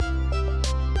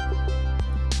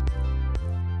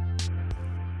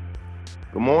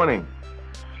Good morning.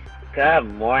 Good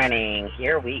morning.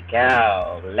 Here we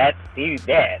go. Let's do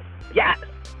this. Yes.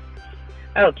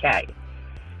 Okay.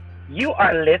 You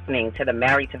are listening to the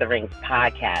Married to the Rings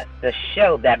podcast, the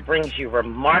show that brings you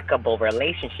remarkable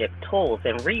relationship tools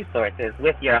and resources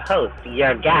with your host,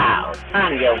 your gal,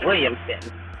 Tanya Williamson.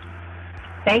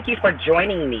 Thank you for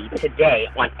joining me today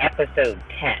on episode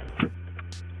 10.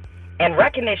 In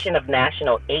recognition of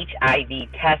National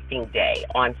HIV Testing Day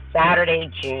on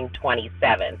Saturday, June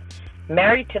 27th,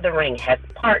 Married to the Ring has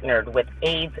partnered with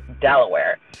AIDS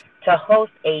Delaware to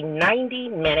host a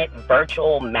 90-minute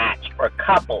virtual match for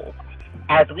couples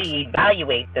as we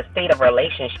evaluate the state of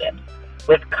relationships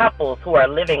with couples who are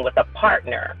living with a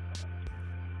partner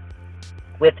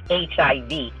with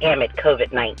HIV amid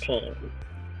COVID-19.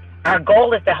 Our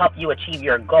goal is to help you achieve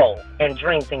your goals and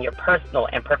dreams in your personal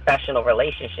and professional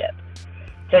relationships.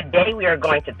 Today, we are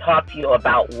going to talk to you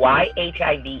about why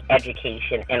HIV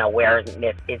education and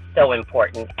awareness is so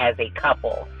important as a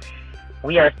couple.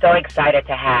 We are so excited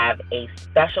to have a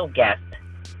special guest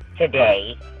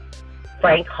today,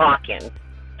 Frank Hawkins,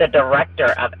 the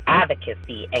Director of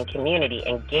Advocacy and Community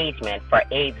Engagement for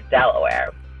AIDS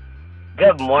Delaware.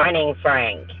 Good morning,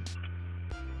 Frank.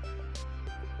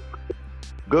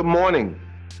 Good morning.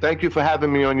 Thank you for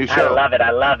having me on your show.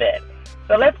 I love it.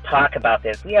 So let's talk about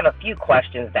this. We have a few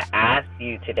questions to ask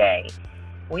you today.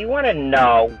 We want to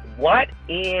know, what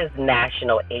is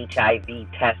National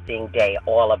HIV Testing Day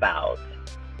all about?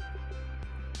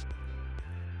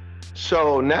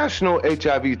 So, National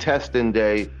HIV Testing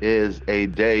Day is a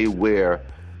day where,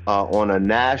 on a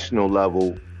national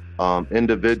level,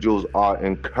 individuals are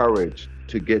encouraged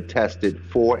to get tested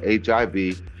for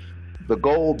HIV. The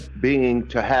goal being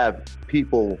to have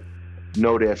people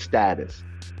know their status.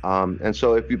 And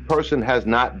so if your person has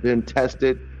not been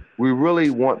tested, we really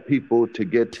want people to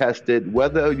get tested,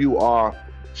 whether you are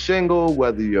single,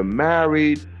 whether you're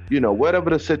married, whatever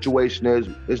the situation is.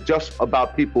 It's just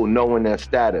about people knowing their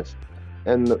status.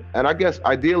 And I guess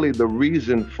ideally the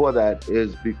reason for that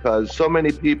is because so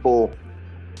many people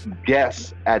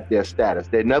guess at their status.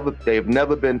 They've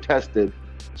never been tested,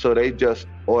 so they just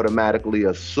automatically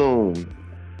assume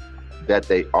that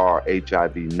they are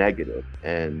HIV negative,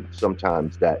 and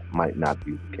sometimes that might not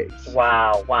be the case.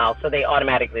 Wow. So they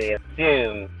automatically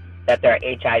assume that they're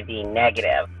HIV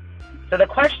negative. So the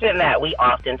question that we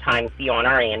oftentimes see on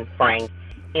our end, Frank,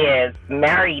 is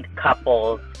married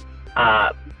couples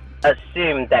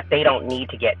assume that they don't need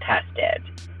to get tested.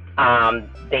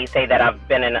 They say that I've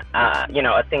been in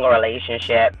a single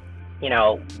relationship,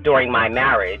 during my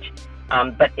marriage.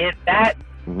 But is that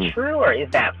true or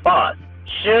is that false?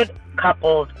 Should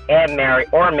couples and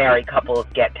married couples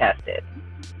get tested?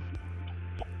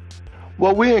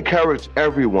 Well, we encourage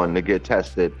everyone to get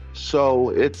tested. So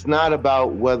it's not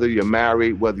about whether you're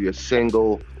married, whether you're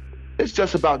single. It's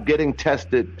just about getting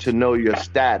tested to know your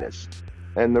status.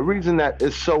 And the reason that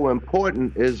is so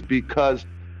important is because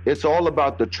it's all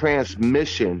about the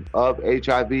transmission of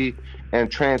HIV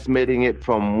and transmitting it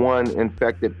from one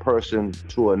infected person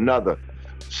to another.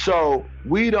 So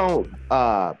we don't,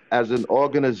 as an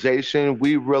organization,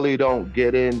 we really don't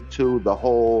get into the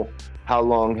whole, how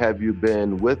long have you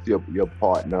been with your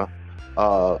partner?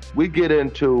 We get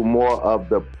into more of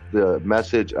the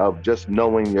message of just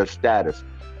knowing your status.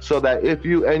 So that if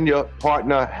you and your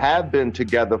partner have been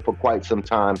together for quite some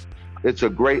time, it's a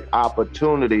great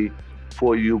opportunity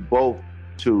for you both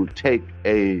to take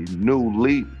a new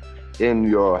leap in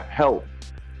your health,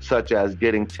 such as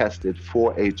getting tested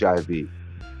for HIV.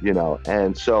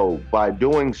 And so by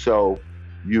doing so,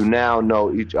 you now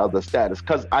know each other's status.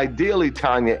 Because ideally,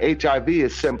 Tanya, HIV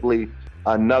is simply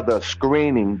another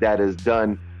screening that is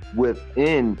done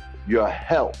within your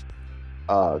healthcare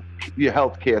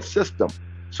system.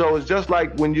 So it's just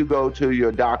like when you go to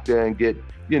your doctor and get,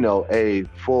 a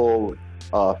full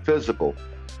physical.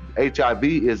 HIV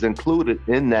is included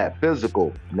in that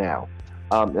physical now.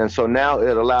 And so now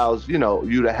it allows, you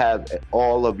to have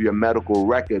all of your medical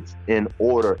records in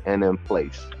order and in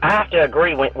place. I have to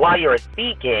agree. While you were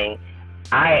speaking,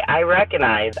 I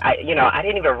recognize, I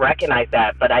didn't even recognize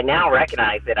that, but I now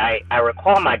recognize that I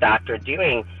recall my doctor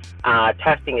doing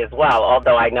testing as well,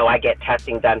 although I know I get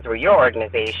testing done through your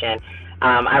organization.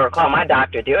 I recall my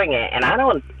doctor doing it, and I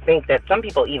don't think that some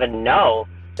people even know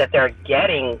that they're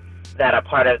getting that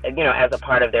as a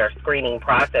part of their screening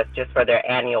process just for their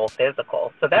annual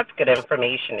physical. So that's good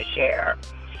information to share.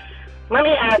 Let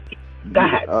me ask you, go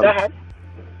ahead.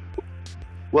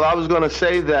 Well, I was going to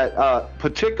say that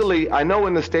particularly, I know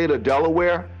in the state of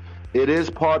Delaware, it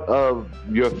is part of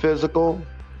your physical.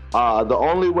 The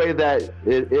only way that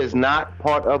it is not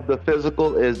part of the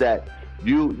physical is that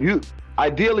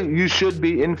ideally, you should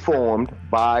be informed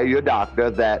by your doctor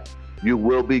that you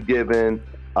will be given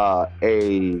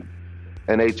a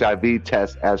an HIV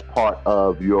test as part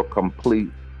of your complete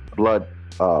blood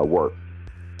work.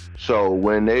 So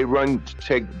when they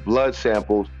take blood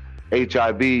samples,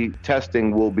 HIV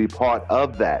testing will be part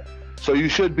of that. So you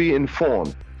should be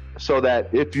informed so that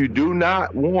if you do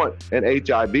not want an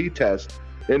HIV test,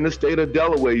 in the state of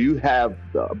Delaware, you have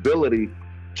the ability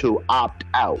to opt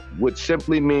out, which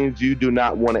simply means you do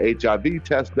not want an HIV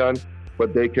test done,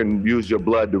 but they can use your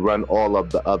blood to run all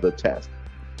of the other tests.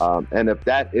 And if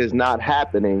that is not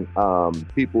happening,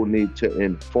 people need to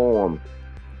inform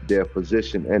their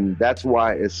physician. And that's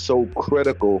why it's so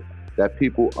critical that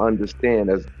people understand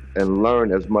and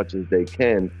learn as much as they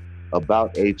can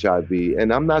about HIV.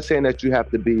 And I'm not saying that you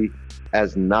have to be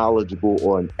as knowledgeable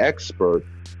or an expert,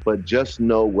 but just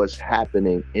know what's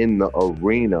happening in the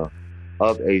arena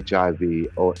of HIV,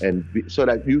 so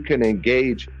that you can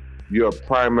engage your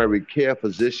primary care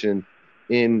physician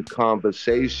in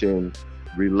conversation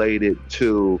related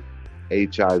to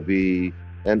HIV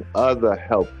and other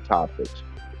health topics.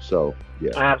 So,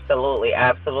 yeah. Absolutely,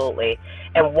 absolutely.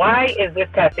 And why is this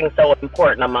testing so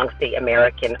important amongst the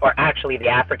American, or actually the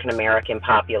African American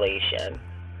population?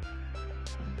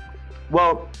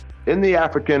 Well, in the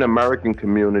African American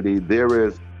community, there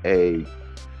is a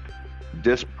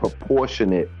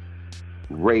disproportionate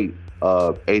rate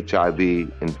of HIV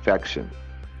infection,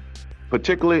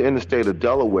 particularly in the state of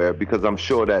Delaware, because I'm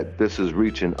sure that this is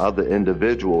reaching other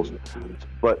individuals.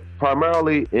 But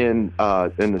primarily in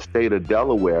the state of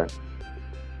Delaware,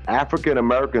 African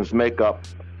Americans make up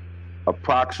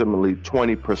approximately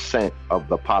 20% of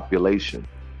the population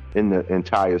in the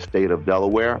entire state of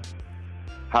Delaware.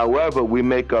 However, we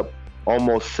make up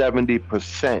almost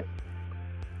 70%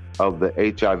 of the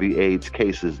HIV/AIDS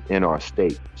cases in our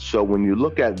state. So when you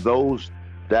look at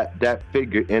that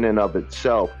figure in and of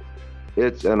itself,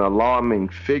 it's an alarming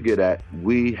figure that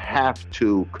we have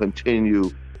to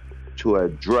continue to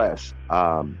address,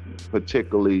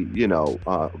 particularly,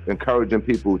 encouraging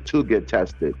people to get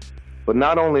tested, but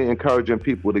not only encouraging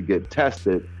people to get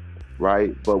tested,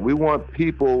 right? But we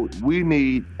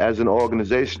need, as an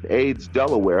organization, AIDS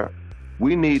Delaware,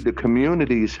 we need the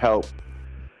community's help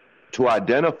to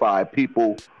identify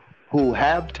people who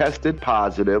have tested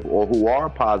positive or who are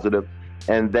positive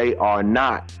and they are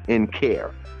not in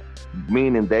care,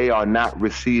 meaning they are not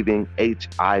receiving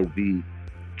HIV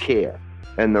care.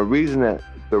 And the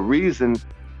reason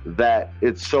that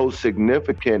it's so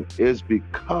significant is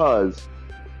because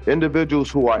individuals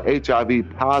who are HIV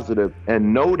positive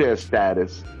and know their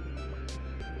status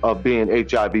of being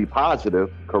HIV positive,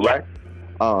 correct?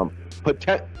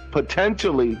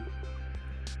 Potentially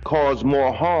cause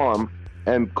more harm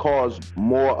and cause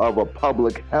more of a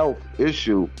public health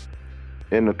issue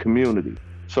in the community.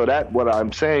 So that what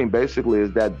I'm saying basically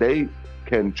is that they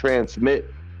can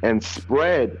transmit and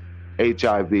spread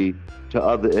HIV to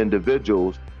other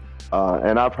individuals.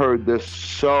 And I've heard this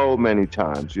so many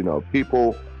times,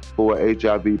 people who are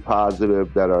HIV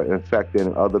positive that are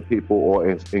infecting other people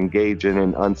or engaging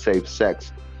in unsafe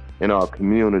sex in our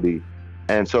community.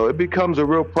 And so it becomes a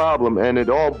real problem, and it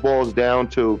all boils down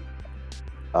to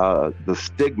the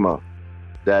stigma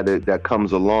that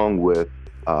comes along with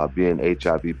being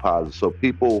HIV positive. So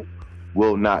people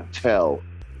will not tell,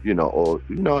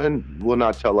 and will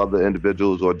not tell other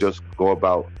individuals or just go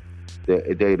about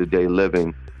their day-to-day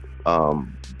living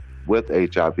with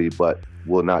HIV, but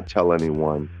will not tell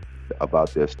anyone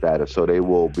about their status. So they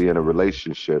will be in a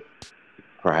relationship,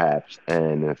 perhaps,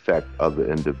 and infect other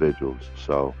individuals.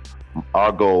 So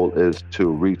our goal is to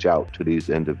reach out to these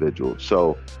individuals.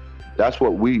 So that's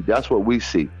what we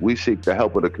seek. We seek the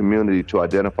help of the community to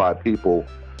identify people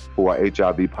who are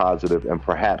HIV positive and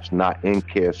perhaps not in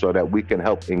care, so that we can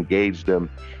help engage them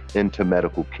into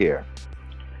medical care.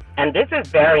 And this is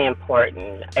very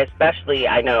important, especially,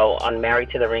 I know, on Married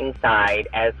to the Ring side,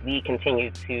 as we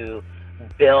continue to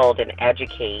build and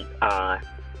educate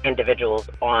individuals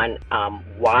on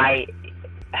why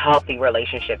healthy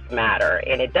relationships matter.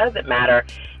 And it doesn't matter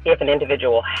if an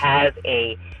individual has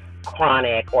a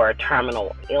chronic or a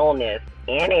terminal illness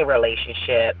in a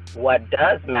relationship. What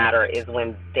does matter is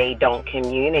when they don't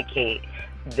communicate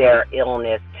their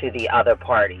illness to the other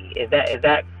party. Is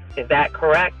that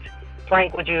correct,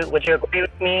 Frank? Would you agree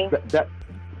with me?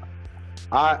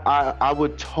 I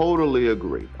would totally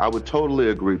agree.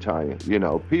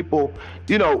 Tanya. People,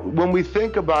 when we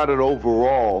think about it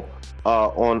overall,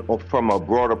 from a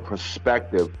broader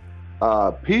perspective,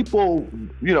 people,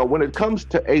 when it comes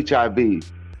to HIV,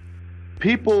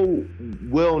 people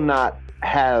will not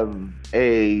have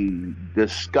a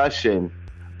discussion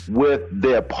with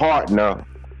their partner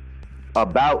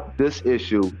about this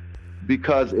issue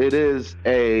because it is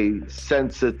a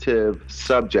sensitive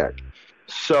subject.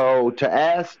 So to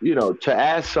ask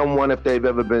someone if they've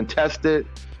ever been tested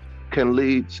can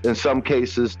lead, in some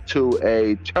cases, to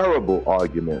a terrible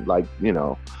argument.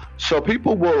 So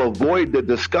people will avoid the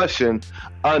discussion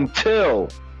until,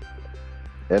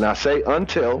 and I say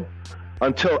until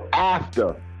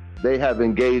after they have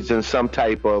engaged in some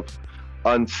type of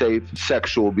unsafe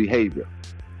sexual behavior.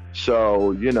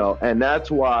 So, and that's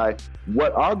why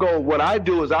what I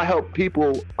do is I help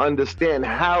people understand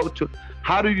how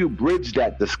do you bridge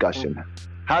that discussion?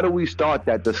 How do we start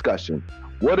that discussion?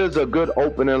 What is a good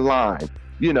opening line?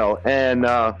 And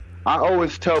I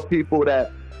always tell people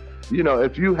that,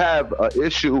 if you have an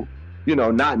issue,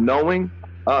 not knowing,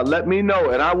 let me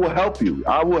know and I will help you.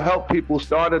 I will help people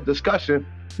start a discussion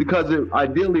because it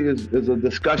ideally is a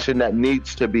discussion that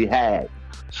needs to be had.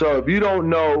 So if you don't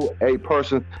know a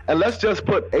person, and let's just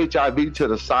put HIV to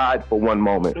the side for one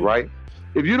moment, right?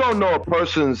 If you don't know a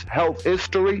person's health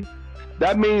history,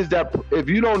 that means that if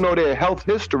you don't know their health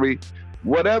history,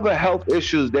 whatever health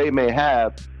issues they may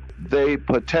have, they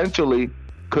potentially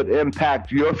could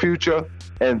impact your future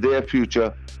and their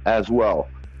future as well.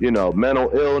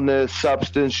 Mental illness,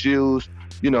 substance use,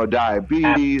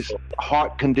 diabetes,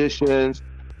 heart conditions,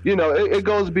 it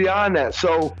goes beyond that.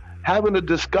 So having a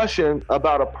discussion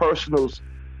about a person's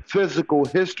physical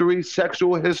history,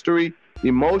 sexual history,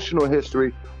 emotional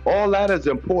history, all that is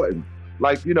important.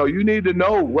 You need to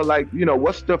know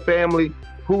what's the family,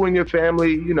 who in your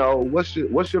family,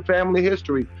 what's your family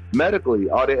history medically?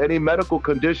 Are there any medical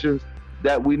conditions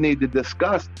that we need to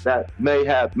discuss that may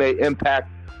impact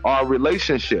our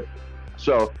relationship?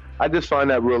 So I just find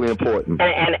that really important.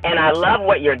 And I love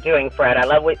what you're doing, Frank.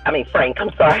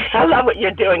 I'm sorry. I love what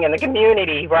you're doing in the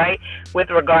community, right,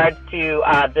 with regards to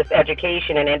this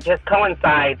education, and it just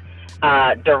coincides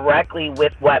directly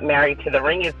with what Married to the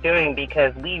Ring is doing,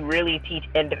 because we really teach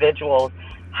individuals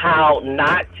how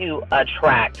not to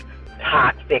attract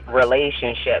toxic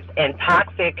relationships. And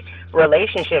toxic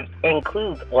relationships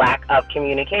includes lack of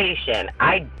communication.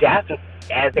 I definitely,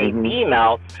 as a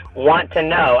female, want to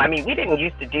know. We didn't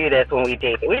used to do this when we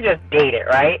dated. We just dated,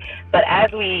 right? But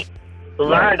as we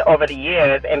learned over the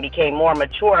years and became more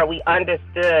mature, we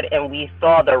understood and we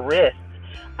saw the risks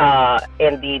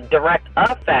and the direct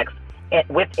effects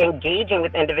with engaging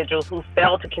with individuals who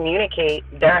fail to communicate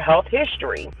their health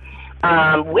history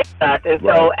with us. And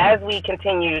so as we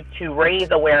continue to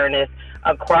raise awareness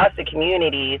across the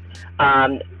communities,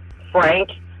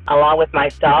 Frank, along with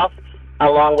myself,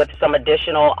 along with some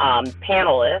additional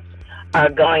panelists, are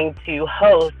going to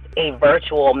host a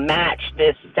virtual match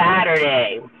this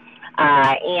Saturday.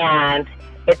 And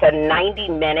it's a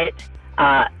 90-minute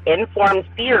informed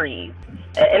series.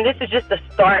 And this is just the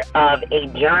start of a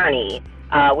journey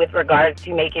with regards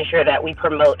to making sure that we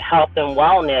promote health and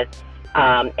wellness.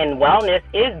 And wellness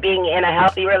is being in a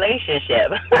healthy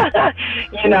relationship,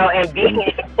 and being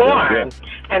informed.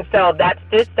 And so that's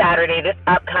this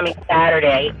upcoming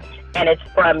Saturday, and it's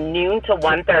from noon to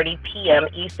 1:30 p.m.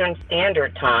 Eastern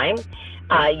Standard Time.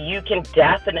 You can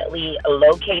definitely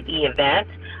locate the event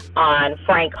on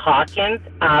Frank Hawkins'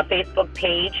 Facebook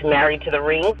page, Married to the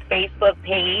Rings Facebook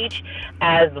page,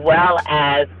 as well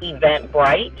as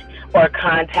Eventbrite, or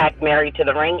contact Married to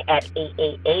the Ring at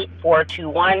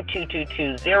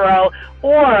 888-421-2220,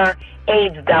 or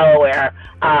AIDS Delaware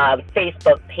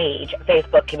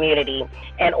Facebook community,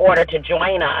 in order to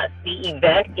join us. The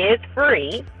event is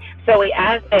free. So we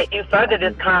ask that you further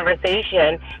this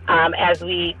conversation as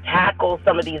we tackle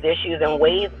some of these issues and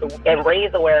raise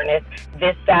awareness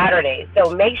this Saturday. So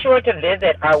make sure to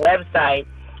visit our website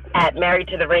at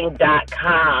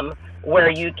marriedtothering.com,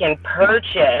 where you can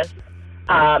purchase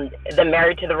the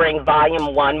Married to the Ring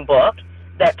Volume 1 book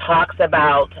that talks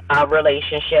about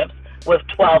relationships with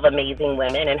 12 amazing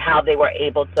women and how they were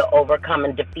able to overcome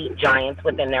and defeat giants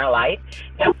within their life.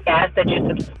 And we ask that you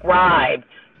subscribe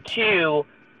to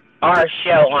our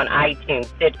show on iTunes,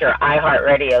 Stitcher,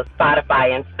 iHeartRadio,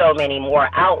 Spotify, and so many more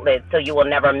outlets, so you will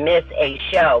never miss a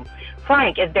show.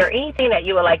 Frank, is there anything that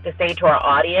you would like to say to our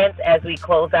audience as we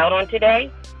close out on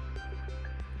today?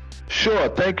 Sure,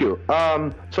 thank you.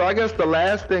 So I guess the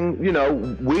last thing,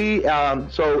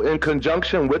 so in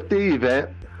conjunction with the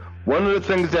event, one of the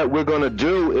things that we're going to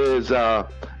do is,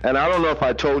 and I don't know if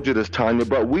I told you this, Tanya,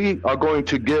 but we are going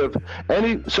to give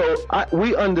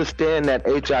we understand that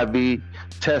HIV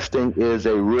testing is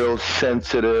a real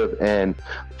sensitive and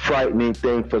frightening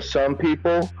thing for some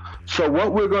people. So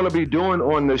what we're going to be doing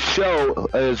on the show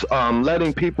is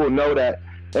letting people know that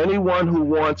anyone who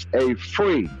wants a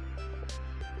free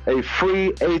a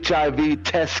free HIV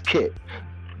test kit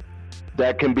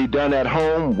that can be done at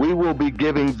home. We will be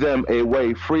giving them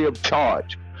away free of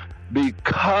charge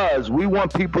because we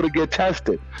want people to get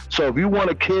tested. So if you want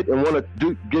a kit and want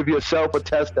to give yourself a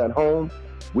test at home,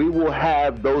 we will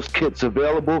have those kits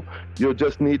available. You'll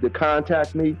just need to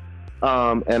contact me.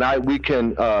 And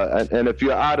if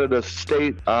you're out of the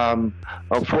state,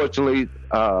 unfortunately,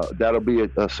 that'll be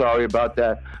sorry about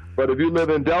that. But if you live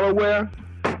in Delaware,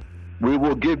 we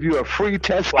will give you a free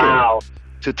test kit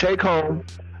to take home,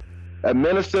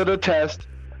 administer the test,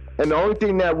 and the only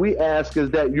thing that we ask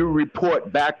is that you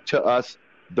report back to us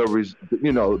the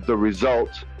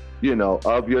results,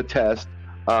 of your test,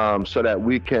 so that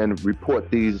we can report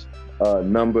these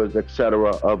numbers,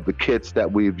 etc., of the kits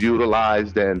that we've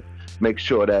utilized and make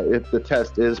sure that if the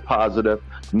test is positive,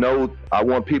 I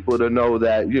want people to know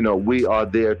that, we are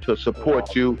there to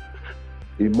support you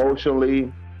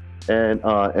emotionally and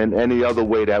any other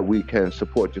way that we can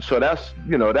support you. So that's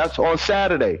on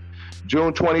Saturday,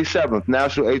 June 27th,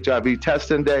 National HIV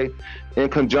Testing Day. In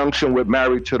conjunction with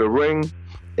Married to the Ring,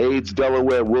 AIDS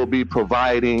Delaware will be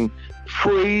providing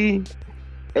free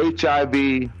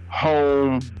HIV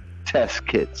home test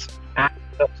kits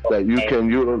that you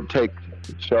can take.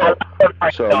 So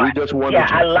we just wanted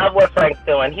I love what Frank's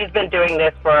doing. He's been doing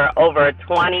this for over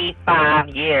 25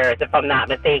 years, if I'm not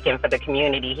mistaken, for the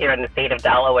community here in the state of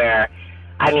Delaware.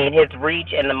 I mean, his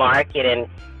reach in the market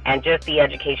and just the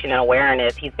education and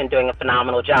awareness, he's been doing a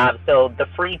phenomenal job. So the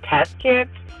free test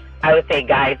kits, I would say,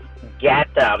 guys,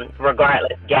 get them.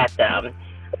 Regardless, get them.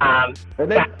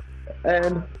 They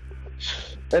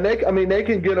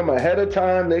can get them ahead of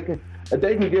time. They can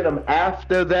get them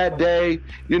after that day.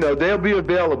 They'll be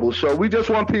available. So we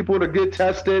just want people to get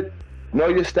tested, know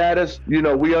your status.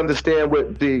 We understand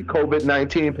with the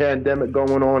COVID-19 pandemic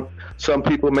going on, some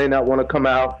people may not want to come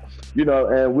out,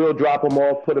 and we'll drop them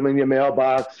off, put them in your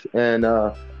mailbox, and,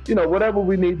 whatever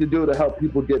we need to do to help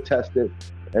people get tested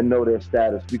and know their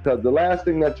status. Because the last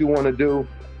thing that you want to do,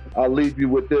 I'll leave you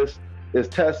with this, is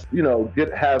test,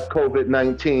 have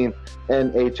COVID-19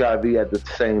 and HIV at the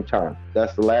same time.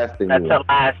 That's the last thing. That's the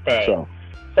last thing.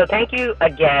 So thank you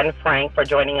again, Frank, for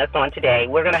joining us on today.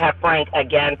 We're going to have Frank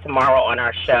again tomorrow on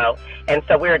our show. And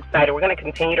so we're excited. We're going to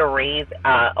continue to raise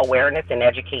awareness and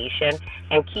education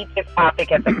and keep this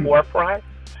topic at the forefront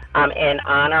in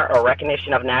honor or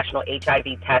recognition of National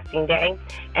HIV Testing Day.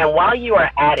 And while you are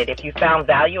at it, if you found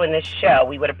value in this show,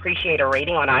 we would appreciate a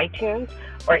rating on iTunes,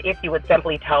 or if you would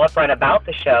simply tell a friend about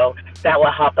the show, that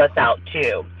will help us out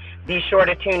too. Be sure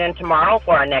to tune in tomorrow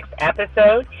for our next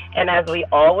episode. And as we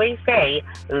always say,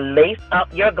 lace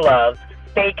up your gloves,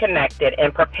 stay connected,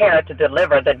 and prepare to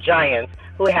deliver the giants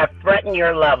who have threatened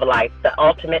your love life the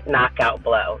ultimate knockout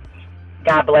blow.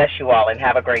 God bless you all and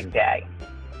have a great day.